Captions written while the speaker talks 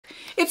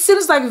It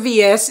seems like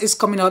VS is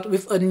coming out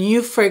with a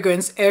new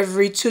fragrance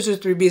every 2 to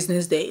 3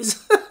 business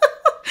days.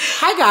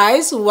 Hi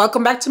guys,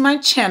 welcome back to my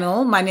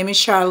channel. My name is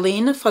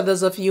Charlene for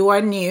those of you who are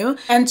new,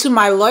 and to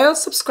my loyal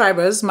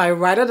subscribers, my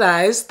ride or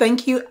dies,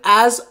 thank you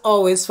as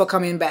always for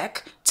coming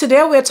back.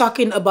 Today we're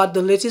talking about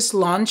the latest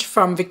launch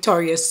from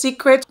Victoria's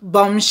Secret,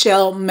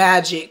 Bombshell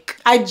Magic.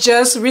 I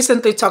just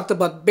recently talked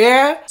about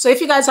Bear, so if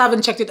you guys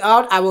haven't checked it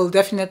out, I will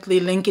definitely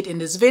link it in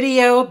this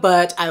video,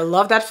 but I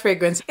love that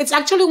fragrance. It's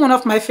actually one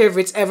of my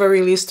favorites ever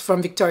released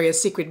from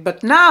Victoria's Secret,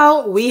 but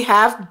now we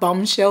have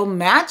Bombshell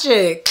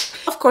Magic.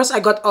 Of course, I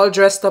got all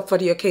dressed up for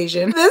the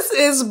occasion. This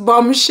is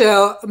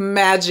Bombshell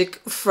Magic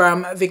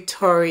from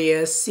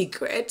Victoria's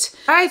Secret.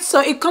 Alright,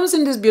 so it comes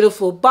in this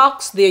beautiful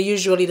box. They're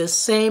usually the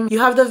same. You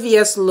have the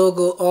VS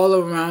logo all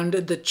around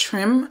the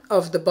trim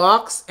of the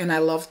box, and I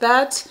love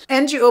that.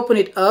 And you open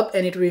it up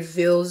and it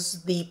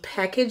reveals the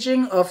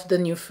packaging of the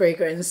new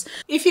fragrance.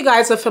 If you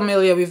guys are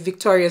familiar with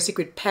Victoria's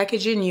Secret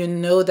packaging, you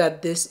know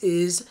that this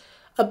is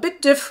a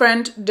bit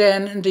different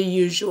than the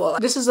usual.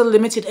 This is a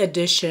limited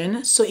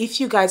edition, so if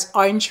you guys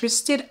are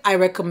interested, I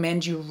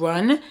recommend you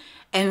run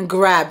and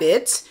grab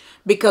it,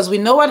 because we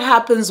know what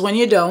happens when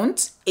you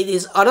don't. It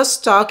is out of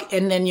stock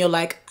and then you're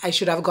like, I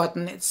should have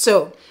gotten it.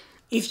 So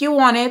if you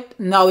want it,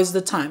 now is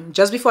the time.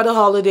 Just before the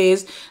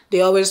holidays,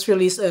 they always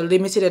release a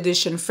limited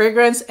edition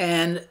fragrance,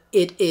 and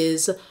it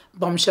is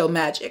Bombshell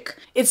Magic.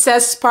 It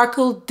says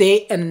sparkle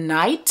day and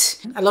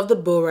night. I love the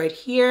bow right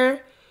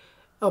here.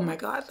 Oh my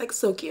god, like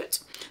so cute.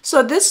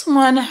 So this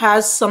one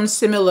has some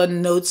similar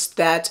notes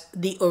that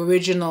the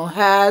original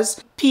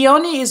has.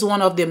 Peony is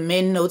one of the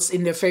main notes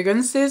in the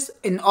fragrances,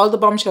 in all the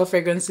Bombshell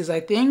fragrances, I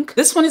think.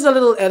 This one is a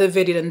little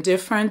elevated and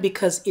different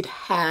because it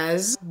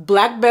has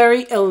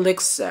blackberry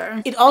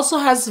elixir. It also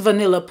has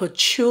vanilla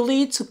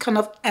patchouli to kind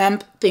of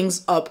amp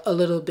things up a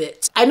little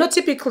bit. I know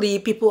typically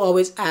people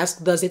always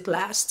ask, does it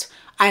last?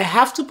 I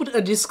have to put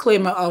a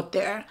disclaimer out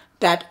there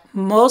that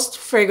most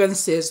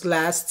fragrances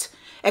last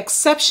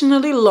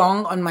exceptionally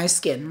long on my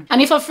skin.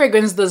 And if a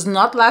fragrance does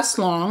not last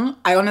long,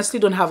 I honestly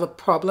don't have a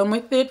problem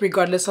with it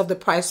regardless of the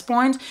price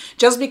point,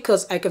 just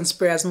because I can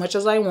spray as much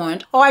as I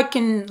want, or I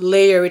can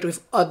layer it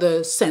with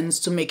other scents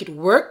to make it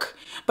work.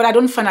 But I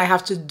don't find I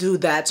have to do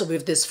that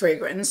with this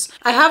fragrance.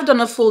 I have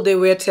done a full day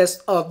wear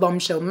test of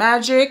Bombshell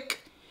Magic.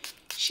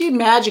 She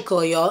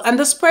magical, y'all, and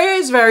the sprayer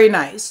is very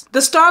nice.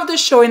 The star of the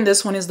show in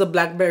this one is the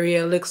blackberry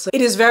elixir. It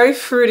is very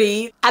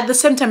fruity. At the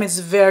same time, it's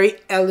very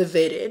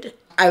elevated.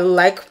 I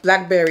like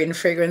blackberry in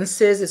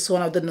fragrances. It's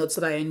one of the notes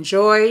that I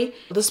enjoy.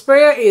 The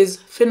sprayer is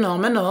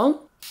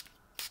phenomenal.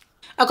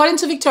 According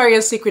to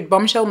Victoria's Secret,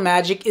 Bombshell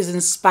Magic is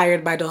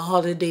inspired by the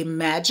holiday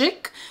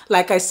magic.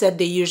 Like I said,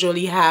 they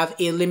usually have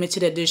a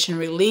limited edition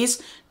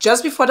release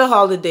just before the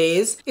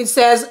holidays. It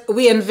says,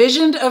 we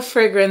envisioned a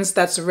fragrance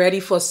that's ready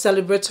for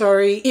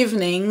celebratory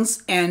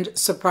evenings and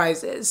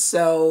surprises.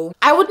 So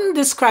I wouldn't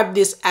describe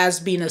this as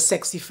being a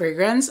sexy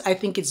fragrance. I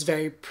think it's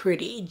very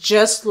pretty,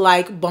 just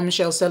like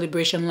Bombshell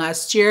Celebration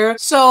last year.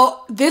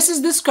 So this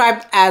is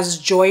described as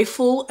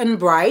joyful and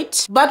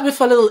bright, but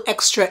with a little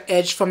extra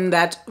edge from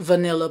that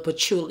vanilla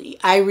patchouli.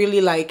 I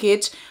really like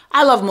it.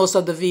 I love most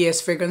of the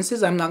VS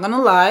fragrances, I'm not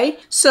gonna lie.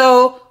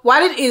 So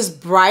while it is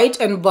bright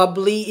and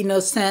bubbly in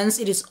a sense,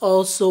 it is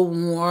also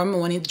warm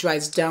when it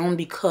dries down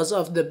because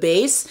of the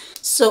base.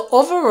 So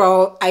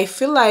overall, I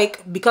feel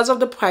like because of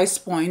the price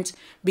point,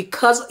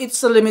 because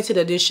it's a limited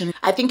edition,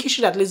 I think you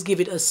should at least give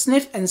it a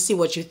sniff and see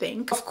what you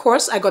think. Of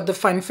course, I got the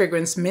Fine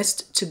Fragrance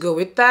Mist to go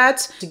with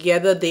that.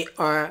 Together, they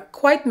are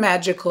quite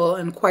magical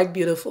and quite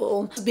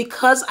beautiful.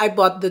 Because I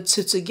bought the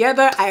two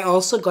together, I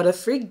also got a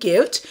free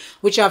gift,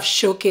 which I've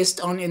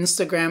showcased on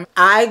Instagram.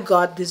 I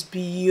got this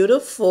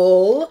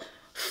beautiful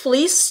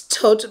fleece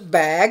tote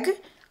bag.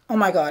 Oh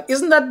my god,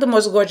 isn't that the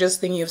most gorgeous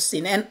thing you've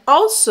seen? And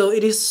also,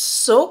 it is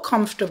so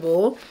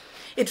comfortable.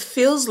 It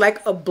feels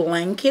like a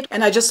blanket,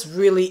 and I just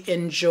really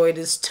enjoy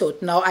this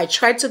tote. Now, I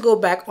tried to go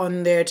back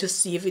on there to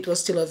see if it was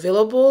still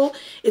available.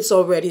 It's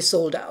already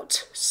sold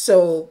out.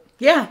 So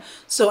yeah,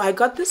 so I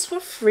got this for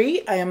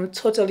free. I am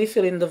totally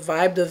feeling the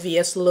vibe. The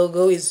VS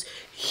logo is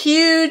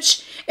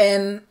huge,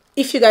 and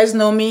if you guys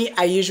know me,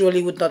 I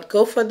usually would not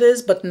go for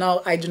this, but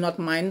now I do not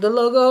mind the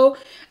logo,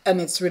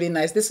 and it's really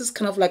nice. This is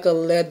kind of like a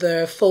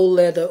leather, faux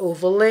leather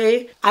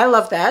overlay. I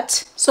love that.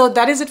 So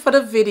that is it for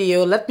the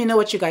video. Let me know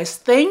what you guys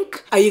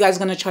think. Are you guys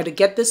gonna try to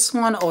get this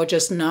one, or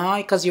just now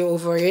because you're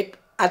over it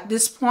at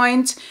this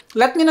point?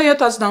 Let me know your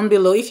thoughts down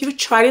below. If you've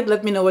tried it,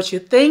 let me know what you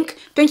think.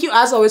 Thank you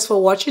as always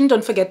for watching.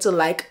 Don't forget to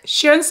like,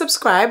 share, and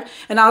subscribe,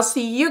 and I'll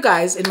see you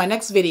guys in my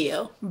next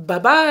video. Bye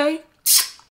bye.